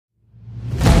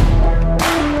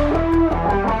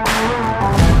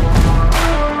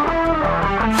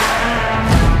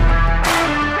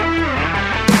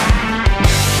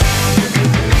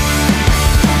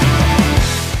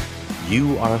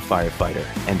are a firefighter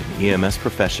and an EMS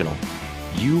professional,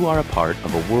 you are a part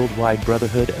of a worldwide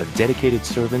brotherhood of dedicated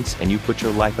servants, and you put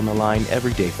your life on the line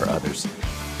every day for others.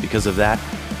 Because of that,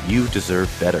 you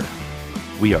deserve better.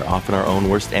 We are often our own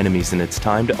worst enemies, and it's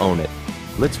time to own it.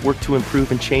 Let's work to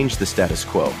improve and change the status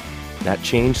quo. That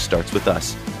change starts with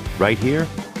us, right here,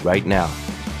 right now.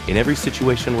 In every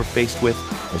situation we're faced with,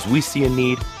 as we see a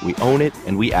need, we own it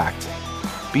and we act.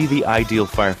 Be the ideal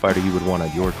firefighter you would want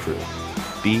on your crew.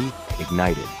 Be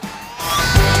ignited.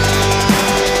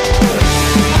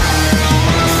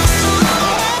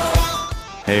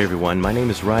 Hey everyone, my name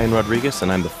is Ryan Rodriguez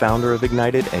and I'm the founder of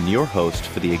Ignited and your host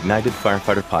for the Ignited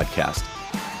Firefighter Podcast.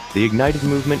 The Ignited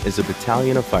movement is a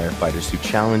battalion of firefighters who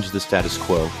challenge the status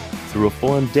quo through a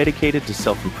forum dedicated to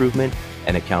self-improvement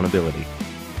and accountability.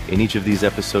 In each of these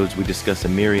episodes, we discuss a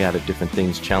myriad of different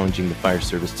things challenging the fire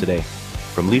service today,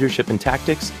 from leadership and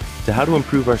tactics to how to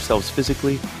improve ourselves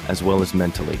physically as well as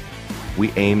mentally.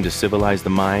 We aim to civilize the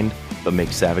mind, but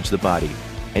make savage the body.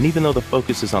 And even though the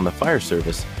focus is on the fire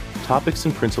service, topics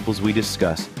and principles we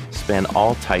discuss span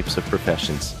all types of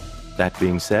professions. That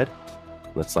being said,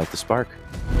 let's light the spark.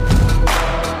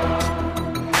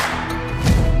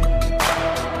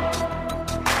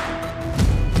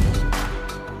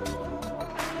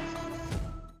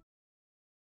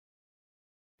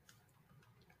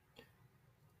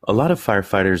 A lot of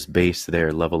firefighters base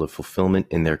their level of fulfillment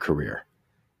in their career.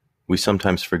 We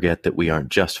sometimes forget that we aren't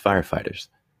just firefighters.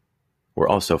 We're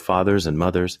also fathers and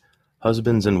mothers,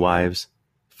 husbands and wives,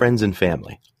 friends and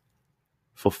family.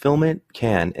 Fulfillment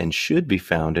can and should be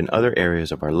found in other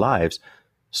areas of our lives,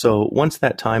 so once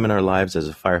that time in our lives as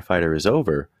a firefighter is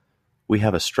over, we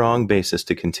have a strong basis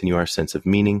to continue our sense of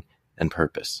meaning and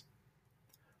purpose.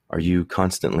 Are you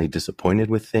constantly disappointed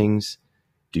with things?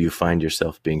 Do you find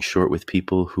yourself being short with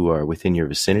people who are within your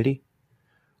vicinity?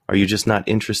 Are you just not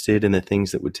interested in the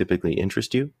things that would typically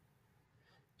interest you?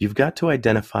 You've got to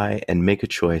identify and make a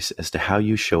choice as to how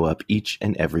you show up each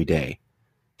and every day.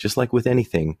 Just like with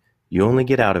anything, you only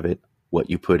get out of it what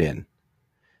you put in.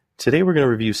 Today we're going to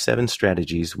review 7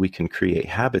 strategies we can create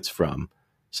habits from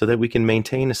so that we can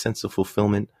maintain a sense of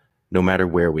fulfillment no matter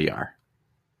where we are.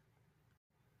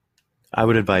 I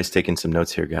would advise taking some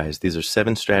notes here, guys. These are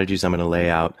 7 strategies I'm going to lay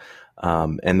out,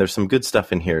 and there's some good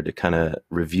stuff in here to kind of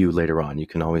review later on. You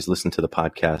can always listen to the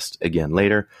podcast again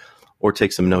later, or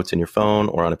take some notes in your phone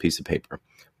or on a piece of paper.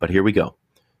 But here we go.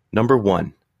 Number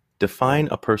 1, define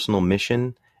a personal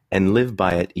mission and live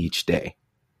by it each day.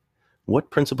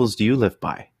 What principles do you live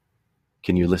by?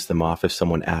 Can you list them off if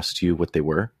someone asks you what they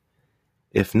were?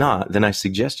 If not, then I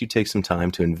suggest you take some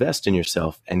time to invest in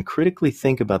yourself and critically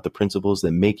think about the principles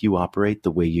that make you operate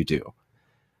the way you do.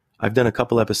 I've done a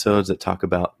couple episodes that talk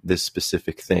about this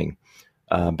specific thing.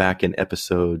 Back in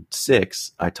episode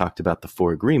 6, I talked about the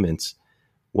 4 agreements,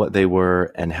 what they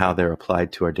were and how they're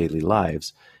applied to our daily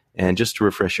lives. And just to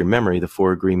refresh your memory, the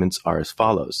 4 agreements are as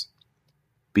follows.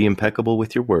 Be impeccable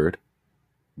with your word.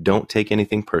 Don't take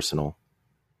anything personal.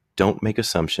 Don't make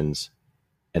assumptions.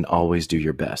 And always do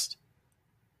your best.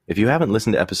 If you haven't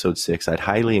listened to episode 6, I'd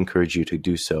highly encourage you to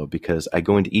do so because I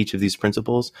go into each of these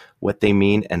principles, what they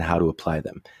mean, and how to apply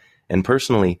them. And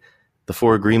personally, the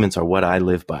 4 agreements are what I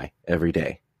live by every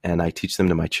day. And I teach them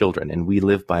to my children, and we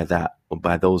live by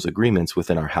those agreements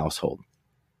within our household.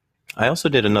 I also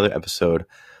did another episode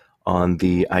on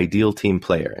the ideal team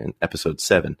player in episode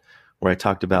 7, where I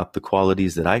talked about the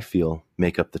qualities that I feel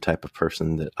make up the type of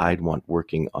person that I'd want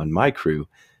working on my crew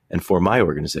and for my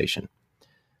organization.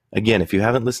 Again, if you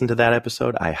haven't listened to that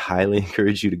episode, I highly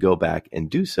encourage you to go back and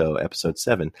do so, episode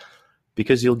 7,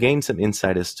 because you'll gain some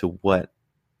insight as to what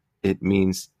it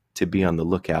means to be on the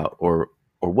lookout or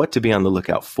what to be on the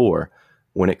lookout for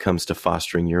when it comes to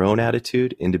fostering your own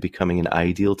attitude into becoming an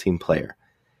ideal team player.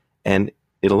 And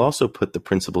it'll also put the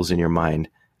principles in your mind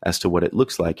as to what it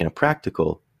looks like in a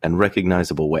practical and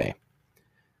recognizable way.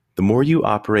 The more you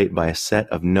operate by a set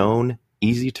of known,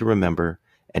 easy to remember,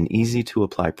 and easy to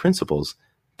apply principles,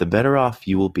 the better off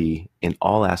you will be in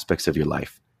all aspects of your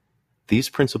life. These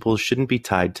principles shouldn't be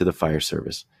tied to the fire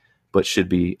service, but should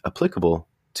be applicable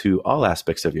to all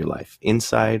aspects of your life,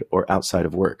 inside or outside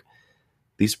of work.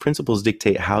 These principles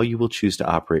dictate how you will choose to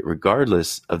operate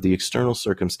regardless of the external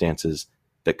circumstances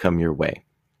that come your way.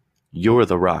 You're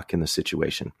the rock in the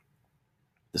situation.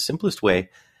 The simplest way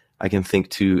I can think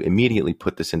to immediately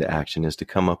put this into action is to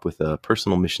come up with a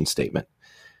personal mission statement.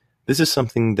 This is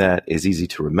something that is easy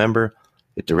to remember.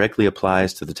 It directly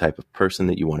applies to the type of person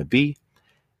that you want to be,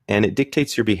 and it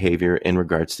dictates your behavior in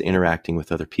regards to interacting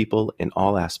with other people in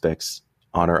all aspects,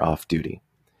 on or off duty.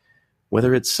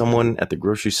 Whether it's someone at the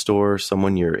grocery store,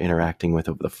 someone you're interacting with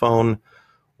over the phone,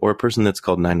 or a person that's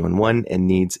called 911 and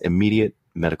needs immediate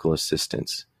medical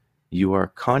assistants, you are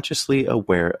consciously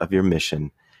aware of your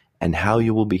mission and how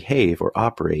you will behave or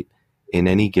operate in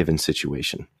any given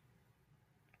situation.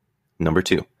 Number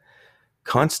 2,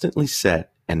 constantly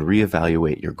set and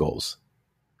reevaluate your goals.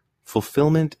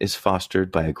 Fulfillment is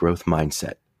fostered by a growth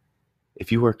mindset.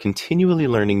 If you are continually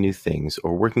learning new things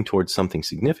or working towards something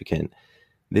significant,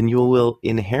 then you will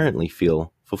inherently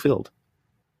feel fulfilled.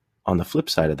 On the flip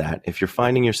side of that, if you're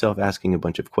finding yourself asking a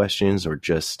bunch of questions or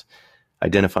just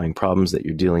identifying problems that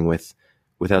you're dealing with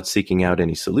without seeking out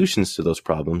any solutions to those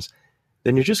problems,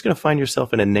 then you're just going to find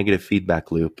yourself in a negative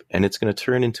feedback loop, and it's going to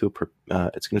turn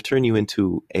you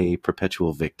into a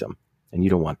perpetual victim, and you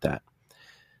don't want that.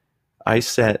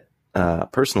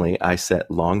 Personally, I set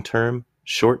long-term,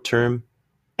 short-term,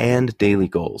 and daily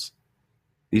goals.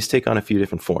 These take on a few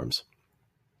different forms.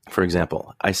 For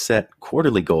example, I set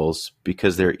quarterly goals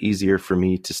because they're easier for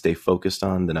me to stay focused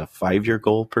on than a 5-year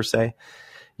goal per se.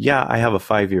 Yeah, I have a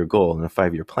 5-year goal and a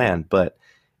 5-year plan, but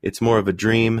it's more of a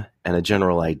dream and a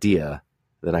general idea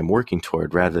that I'm working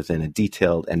toward rather than a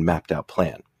detailed and mapped out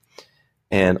plan.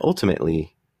 And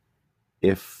ultimately,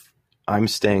 if I'm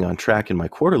staying on track in my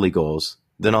quarterly goals,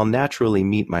 then I'll naturally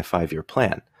meet my 5-year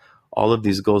plan. All of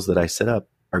these goals that I set up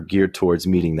are geared towards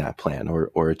meeting that plan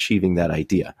or achieving that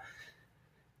idea.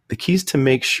 The key is to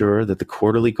make sure that the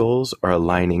quarterly goals are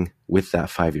aligning with that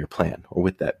 5-year plan or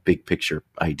with that big picture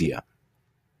idea.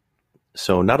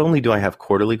 So not only do I have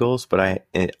quarterly goals, but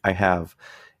I have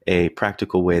a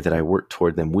practical way that I work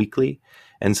toward them weekly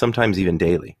and sometimes even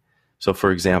daily. So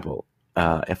for example,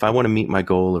 if I want to meet my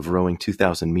goal of rowing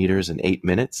 2,000 meters in 8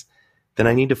 minutes, then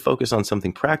I need to focus on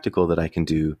something practical that I can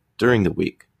do during the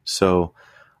week. So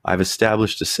I've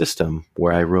established a system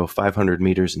where I row 500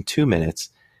 meters in 2 minutes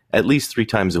at least 3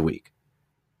 times a week.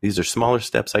 These are smaller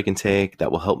steps I can take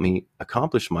that will help me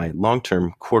accomplish my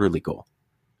long-term quarterly goal.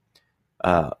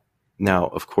 Now,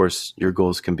 of course, your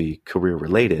goals can be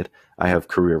career-related. I have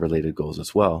career-related goals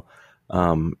as well.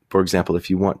 For example, if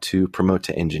you want to promote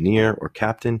to engineer or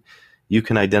captain, you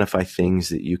can identify things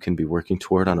that you can be working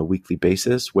toward on a weekly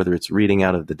basis, whether it's reading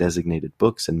out of the designated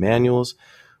books and manuals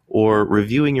or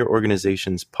reviewing your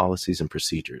organization's policies and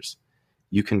procedures.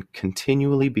 You can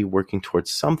continually be working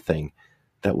towards something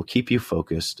that will keep you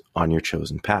focused on your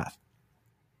chosen path.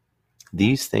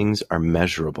 These things are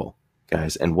measurable,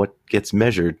 guys, and what gets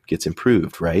measured gets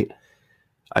improved, right?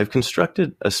 I've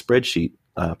constructed a spreadsheet,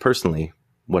 personally,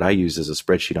 what I use is a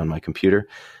spreadsheet on my computer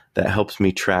that helps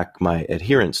me track my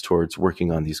adherence towards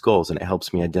working on these goals, and it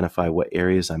helps me identify what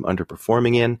areas I'm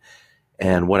underperforming in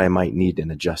and what I might need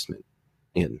an adjustment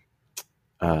in.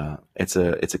 It's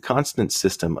a constant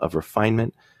system of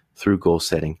refinement through goal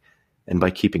setting, and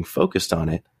by keeping focused on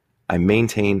it, I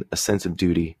maintain a sense of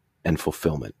duty and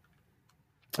fulfillment.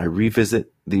 I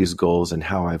revisit these goals and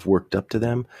how I've worked up to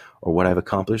them or what I've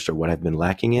accomplished or what I've been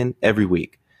lacking in every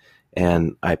week.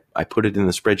 And I put it in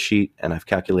the spreadsheet and I've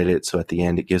calculated it so at the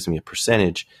end it gives me a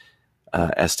percentage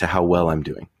as to how well I'm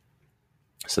doing.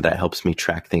 So that helps me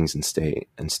track things and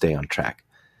stay on track.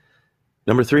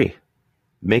 Number 3,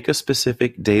 make a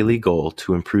specific daily goal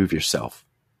to improve yourself.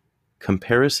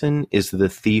 Comparison is the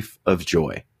thief of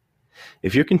joy.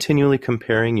 If you're continually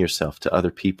comparing yourself to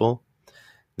other people,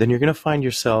 then you're going to find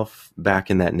yourself back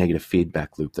in that negative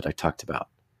feedback loop that I talked about.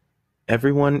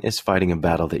 Everyone is fighting a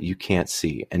battle that you can't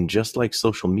see, and just like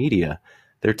social media,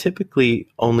 they're typically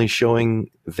only showing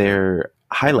their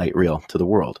highlight reel to the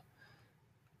world.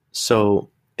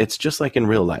 So it's just like in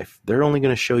real life. They're only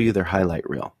going to show you their highlight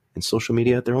reel. In social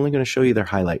media, they're only going to show you their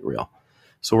highlight reel.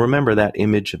 So remember that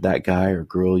image of that guy or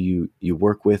girl you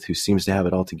work with who seems to have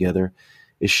it all together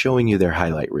is showing you their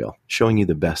highlight reel, showing you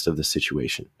the best of the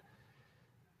situation.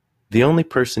 The only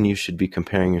person you should be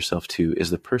comparing yourself to is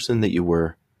the person that you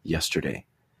were yesterday.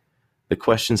 The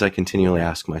questions I continually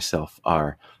ask myself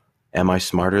are, am I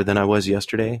smarter than I was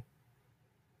yesterday?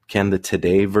 Can the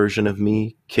today version of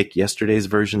me kick yesterday's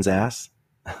version's ass?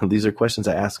 These are questions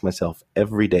I ask myself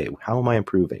every day. How am I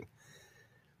improving?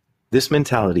 This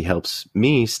mentality helps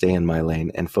me stay in my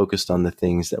lane and focused on the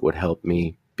things that would help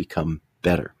me become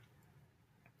better.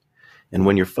 And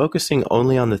when you're focusing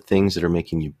only on the things that are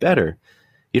making you better,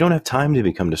 you don't have time to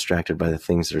become distracted by the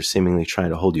things that are seemingly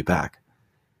trying to hold you back.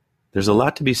 There's a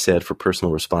lot to be said for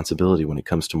personal responsibility when it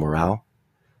comes to morale.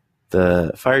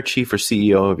 The fire chief or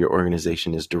CEO of your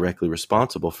organization is directly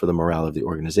responsible for the morale of the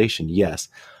organization, yes,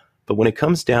 but when it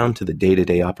comes down to the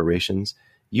day-to-day operations,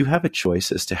 you have a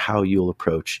choice as to how you'll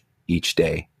approach each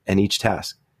day and each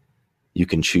task. You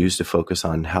can choose to focus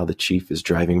on how the chief is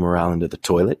driving morale into the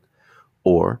toilet,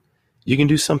 or you can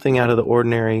do something out of the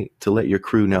ordinary to let your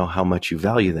crew know how much you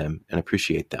value them and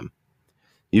appreciate them.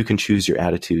 You can choose your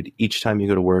attitude each time you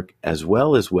go to work, as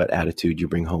well as what attitude you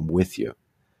bring home with you.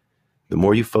 The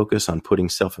more you focus on putting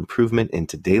self-improvement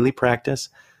into daily practice,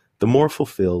 the more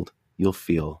fulfilled you'll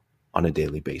feel on a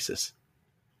daily basis.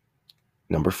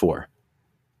 Number 4,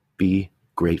 be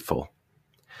grateful.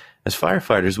 As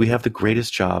firefighters, we have the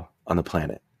greatest job on the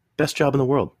planet, best job in the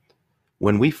world.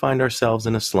 When we find ourselves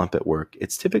in a slump at work,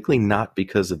 it's typically not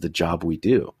because of the job we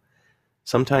do.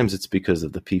 Sometimes it's because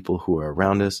of the people who are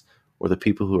around us or the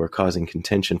people who are causing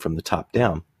contention from the top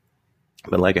down.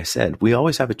 But like I said, we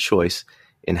always have a choice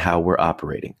in how we're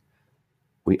operating.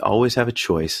 We always have a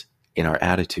choice in our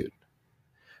attitude.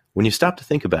 When you stop to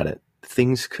think about it,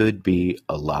 things could be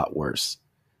a lot worse.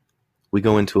 We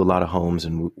go into a lot of homes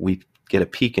and we get a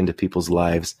peek into people's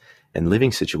lives and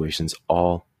living situations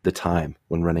all the time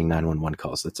when running 911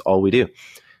 calls. That's all we do.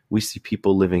 We see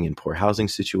people living in poor housing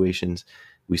situations.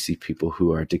 We see people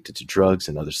who are addicted to drugs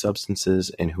and other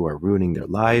substances and who are ruining their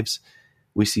lives.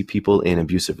 We see people in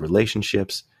abusive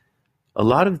relationships. A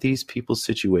lot of these people's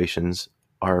situations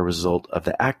are a result of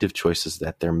the active choices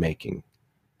that they're making.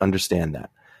 Understand that.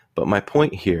 But my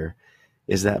point here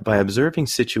is that by observing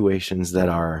situations that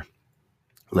are,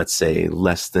 let's say,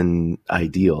 less than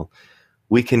ideal,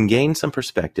 we can gain some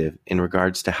perspective in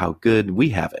regards to how good we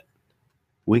have it.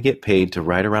 We get paid to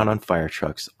ride around on fire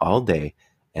trucks all day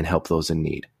and help those in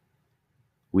need.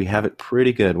 We have it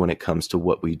pretty good when it comes to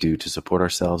what we do to support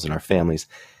ourselves and our families,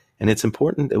 and it's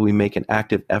important that we make an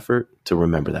active effort to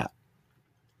remember that.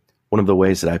 One of the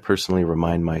ways that I personally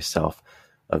remind myself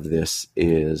of this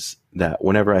is that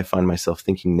whenever I find myself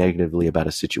thinking negatively about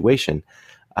a situation,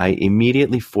 I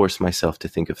immediately force myself to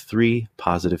think of 3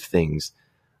 positive things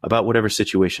about whatever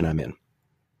situation I'm in.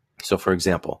 So for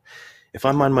example, if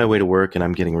I'm on my way to work and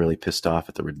I'm getting really pissed off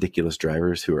at the ridiculous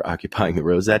drivers who are occupying the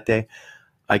roads that day,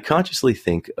 I consciously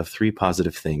think of 3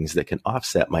 positive things that can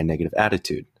offset my negative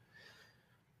attitude.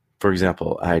 For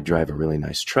example, I drive a really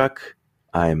nice truck,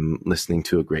 I'm listening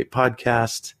to a great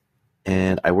podcast,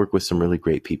 and I work with some really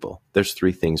great people. There's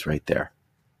 3 things right there.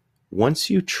 Once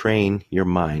you train your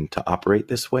mind to operate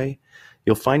this way,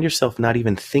 you'll find yourself not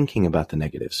even thinking about the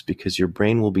negatives because your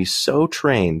brain will be so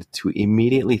trained to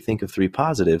immediately think of 3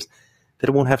 positives that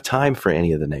it won't have time for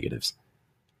any of the negatives.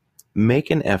 Make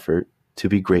an effort to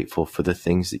be grateful for the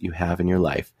things that you have in your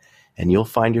life, and you'll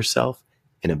find yourself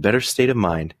in a better state of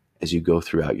mind as you go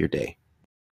throughout your day.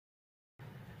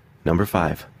 Number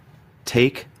 5,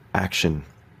 take action.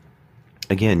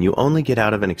 Again, you only get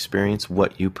out of an experience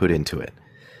what you put into it.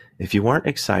 If you aren't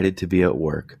excited to be at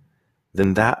work,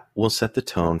 then that will set the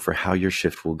tone for how your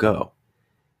shift will go.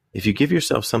 If you give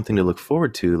yourself something to look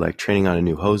forward to, like training on a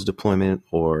new hose deployment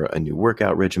or a new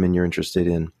workout regimen you're interested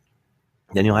in,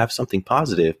 then you'll have something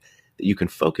positive that you can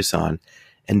focus on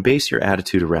and base your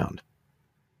attitude around.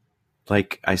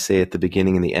 Like I say at the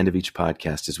beginning and the end of each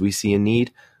podcast, as we see a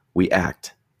need, we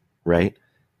act, right?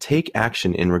 Take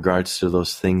action in regards to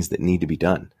those things that need to be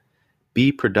done.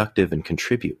 Be productive and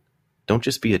contribute. Don't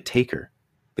just be a taker,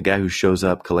 the guy who shows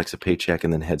up, collects a paycheck,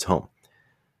 and then heads home.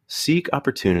 Seek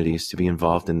opportunities to be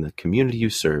involved in the community you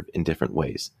serve in different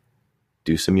ways.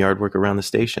 Do some yard work around the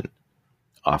station.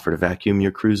 Offer to vacuum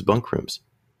your crew's bunk rooms.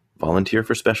 Volunteer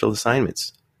for special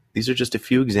assignments. These are just a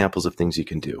few examples of things you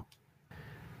can do.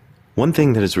 One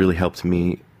thing that has really helped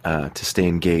me to stay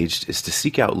engaged is to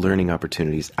seek out learning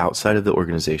opportunities outside of the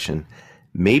organization,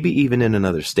 maybe even in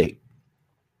another state.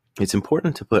 It's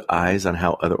important to put eyes on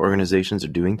how other organizations are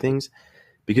doing things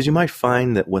because you might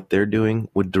find that what they're doing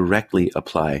would directly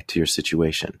apply to your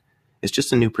situation. It's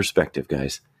just a new perspective,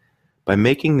 guys. By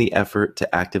making the effort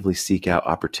to actively seek out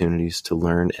opportunities to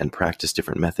learn and practice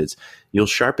different methods, you'll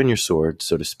sharpen your sword,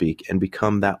 so to speak, and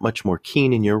become that much more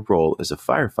keen in your role as a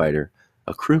firefighter,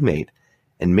 a crewmate,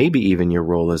 and maybe even your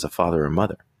role as a father or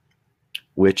mother.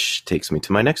 Which takes me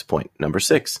to my next point, number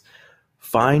 6.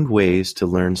 Find ways to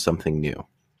learn something new.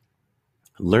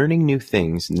 Learning new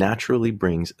things naturally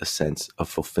brings a sense of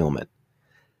fulfillment.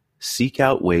 Seek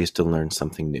out ways to learn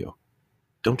something new.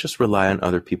 Don't just rely on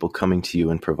other people coming to you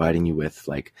and providing you with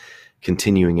like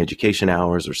continuing education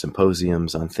hours or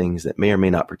symposiums on things that may or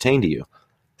may not pertain to you.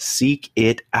 Seek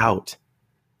it out.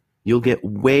 You'll get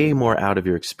way more out of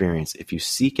your experience if you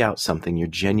seek out something you're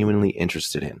genuinely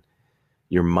interested in.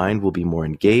 Your mind will be more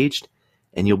engaged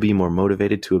and you'll be more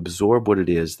motivated to absorb what it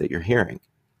is that you're hearing.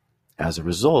 As a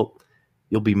result,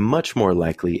 you'll be much more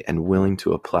likely and willing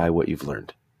to apply what you've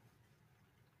learned.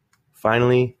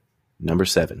 Finally, number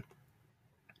 7,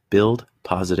 build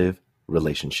positive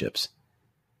relationships.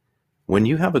 When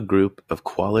you have a group of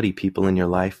quality people in your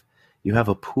life, you have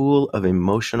a pool of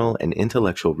emotional and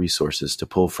intellectual resources to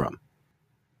pull from.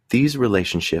 These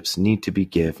relationships need to be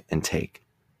give and take.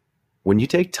 When you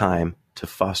take time to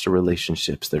foster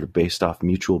relationships that are based off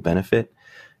mutual benefit,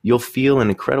 you'll feel an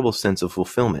incredible sense of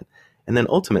fulfillment. And then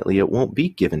ultimately, it won't be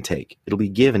give and take. It'll be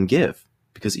give and give,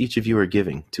 because each of you are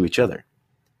giving to each other.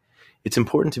 It's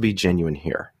important to be genuine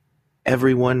here.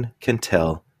 Everyone can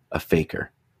tell a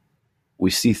faker. We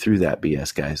see through that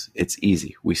BS, guys. It's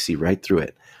easy. We see right through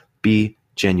it. Be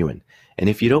genuine. And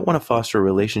if you don't want to foster a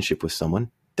relationship with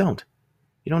someone, don't.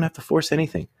 You don't have to force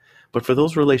anything. But for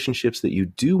those relationships that you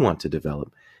do want to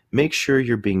develop, make sure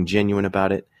you're being genuine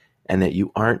about it and that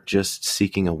you aren't just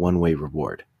seeking a one-way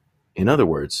reward. In other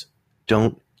words,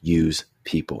 don't use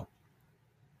people.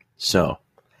 So,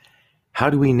 how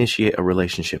do we initiate a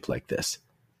relationship like this?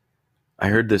 I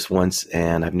heard this once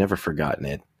and I've never forgotten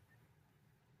it.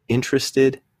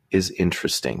 Interested is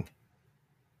interesting.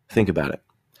 Think about it.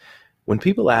 When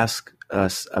people ask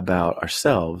us about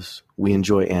ourselves, we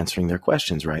enjoy answering their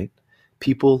questions, right?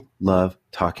 People love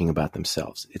talking about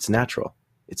themselves. It's natural.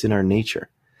 It's in our nature.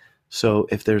 So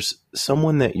if there's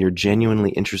someone that you're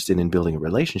genuinely interested in building a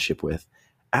relationship with,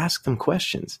 ask them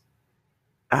questions.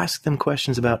 Ask them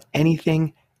questions about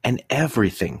anything and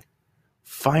everything.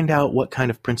 Find out what kind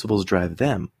of principles drive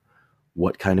them.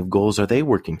 What kind of goals are they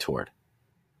working toward?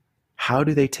 How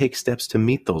do they take steps to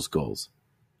meet those goals?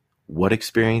 What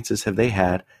experiences have they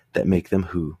had that make them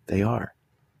who they are?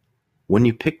 When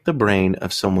you pick the brain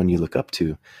of someone you look up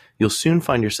to, you'll soon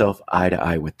find yourself eye to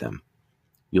eye with them.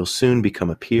 You'll soon become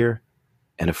a peer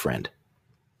and a friend.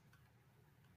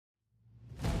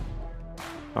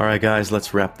 All right, guys,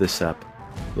 let's wrap this up.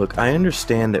 Look, I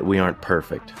understand that we aren't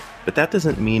perfect, but that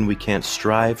doesn't mean we can't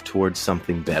strive towards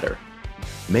something better.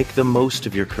 Make the most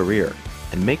of your career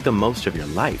and make the most of your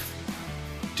life.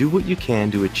 Do what you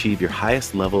can to achieve your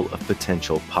highest level of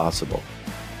potential possible.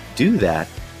 Do that,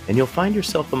 and you'll find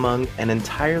yourself among an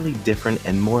entirely different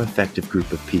and more effective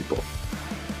group of people.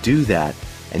 Do that,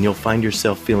 and you'll find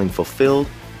yourself feeling fulfilled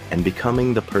and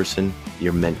becoming the person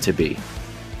you're meant to be.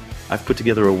 I've put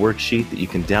together a worksheet that you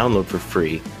can download for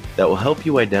free that will help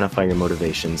you identify your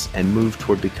motivations and move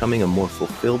toward becoming a more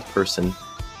fulfilled person,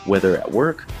 whether at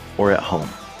work or at home.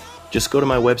 Just go to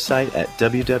my website at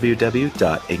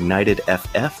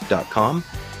www.ignitedff.com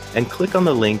and click on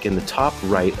the link in the top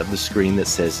right of the screen that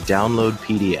says Download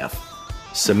PDF.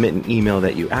 Submit an email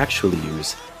that you actually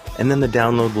use, and then the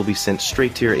download will be sent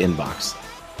straight to your inbox.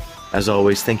 As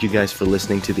always, thank you guys for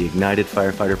listening to the Ignited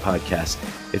Firefighter Podcast.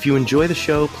 If you enjoy the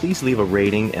show, please leave a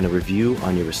rating and a review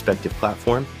on your respective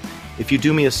platform. If you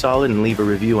do me a solid and leave a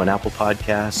review on Apple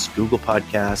Podcasts, Google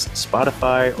Podcasts,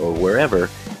 Spotify, or wherever,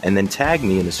 and then tag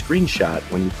me in a screenshot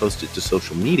when you post it to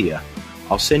social media,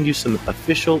 I'll send you some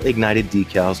official Ignited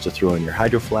decals to throw in your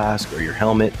hydro flask or your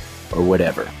helmet or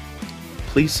whatever.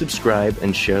 Please subscribe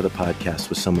and share the podcast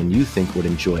with someone you think would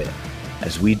enjoy it.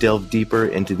 As we delve deeper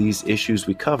into these issues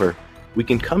we cover, we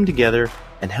can come together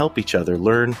and help each other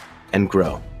learn and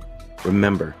grow.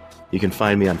 Remember, you can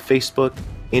find me on Facebook,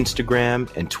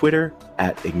 Instagram, and Twitter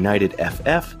at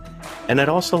IgnitedFF, and I'd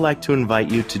also like to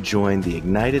invite you to join the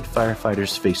Ignited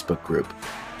Firefighters Facebook group.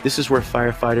 This is where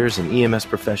firefighters and EMS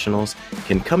professionals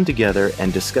can come together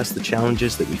and discuss the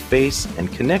challenges that we face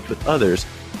and connect with others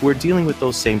who are dealing with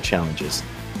those same challenges.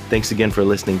 Thanks again for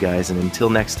listening, guys, and until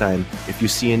next time, if you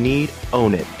see a need,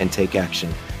 own it and take action.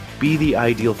 Be the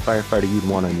ideal firefighter you'd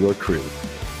want on your crew.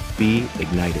 Be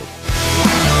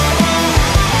ignited.